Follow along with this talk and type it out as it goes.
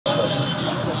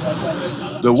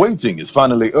The waiting is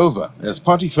finally over as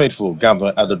party faithful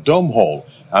gather at the Dome Hall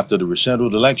after the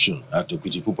rescheduled election at the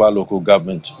Kutipupa local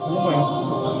government.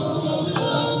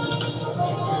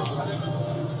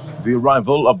 The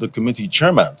arrival of the committee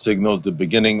chairman signals the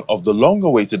beginning of the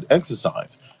long-awaited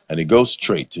exercise, and it goes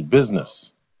straight to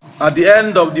business. At the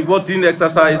end of the voting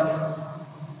exercise,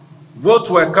 votes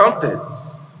were counted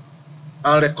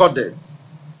and recorded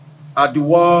at the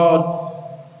ward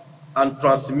and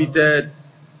transmitted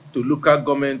to local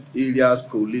government areas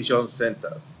coalition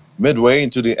centers. Midway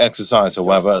into the exercise,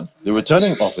 however, the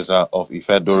returning officer of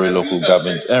Ifedore local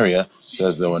government area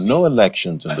says there were no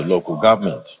elections in the local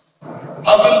government.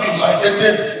 Having been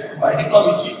mandated by the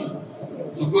committee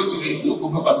to go to the local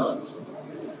government,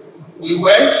 we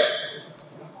went,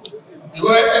 the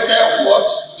entire ward,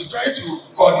 we tried to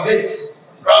coordinate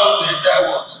around the entire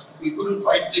ward. We couldn't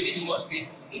find any human being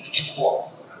in the ward.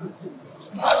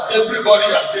 As everybody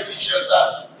has taken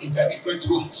shelter in their different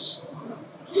homes.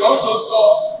 We also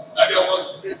saw that there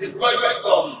was a deployment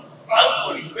of armed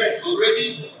policemen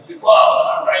already before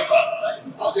our arrival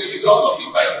as a result of the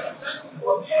violence.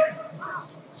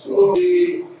 So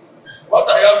what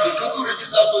I have, the total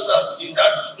registered voters in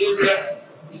that area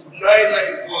is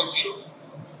 9940.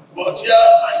 But here I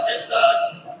entered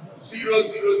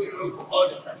 000 for all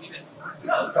the candidates.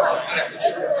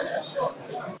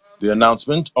 The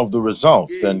announcement of the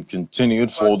results then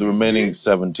continued for the remaining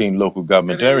 17 local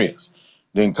government areas.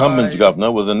 The incumbent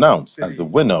governor was announced as the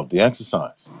winner of the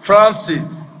exercise.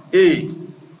 Francis A.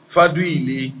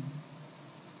 Faduile,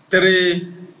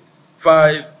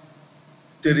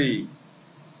 353.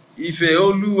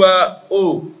 Ifeoluwa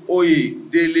O.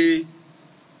 Oyedele,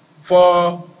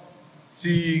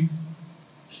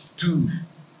 462.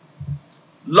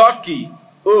 Lucky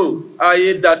O.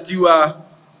 Aiyedatiwa,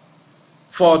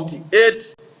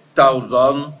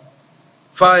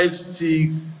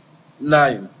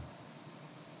 48,569.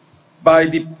 By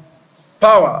the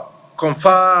power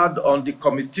conferred on the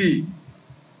committee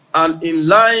and in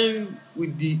line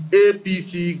with the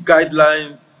APC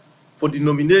guidelines for the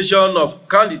nomination of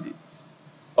candidates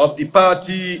of the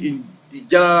party in the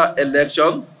general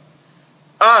election,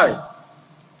 I,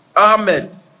 Ahmed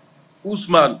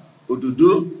Usman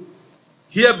Ododo,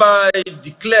 hereby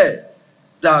declare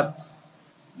that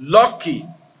Lucky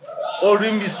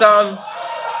Orimisan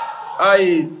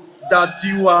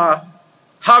Aiyedatiwa,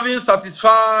 having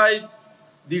satisfied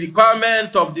the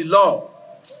requirement of the law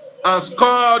and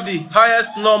scored the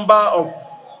highest number of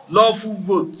lawful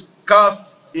votes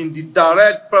cast in the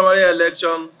direct primary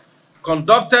election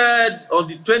conducted on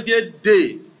the 20th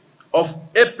day of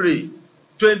April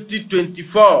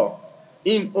 2024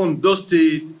 in Ondo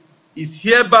State, is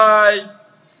hereby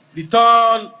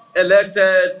returned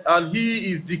elected, and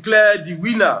he is declared the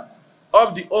winner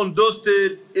of the Ondo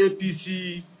State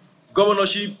APC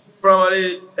governorship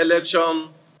primary election.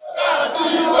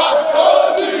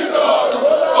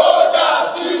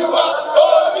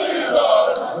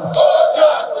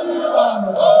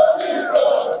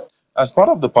 As part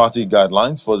of the party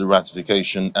guidelines for the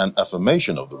ratification and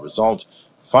affirmation of the result,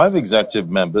 5 executive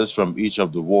members from each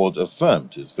of the wards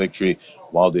affirmed his victory,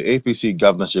 while the APC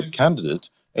governorship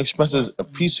candidate expresses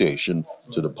appreciation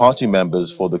to the party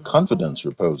members for the confidence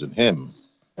reposed in him.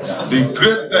 The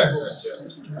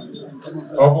greatness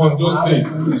of Ondo State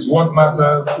is what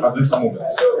matters at this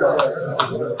moment.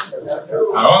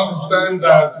 I understand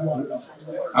that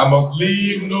I must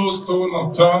leave no stone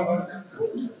unturned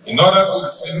in order to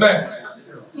cement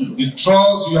the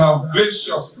trust you have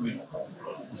graciously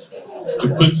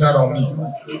put on me.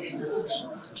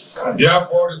 I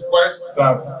therefore request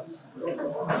that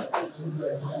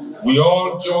we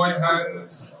all join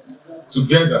hands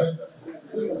together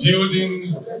in building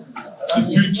the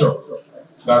future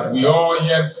that we all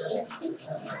yearn for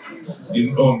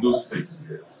in Ondo State.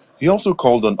 He also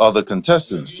called on other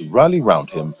contestants to rally round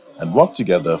him and work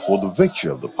together for the victory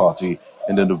of the party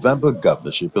in the November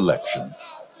governorship election.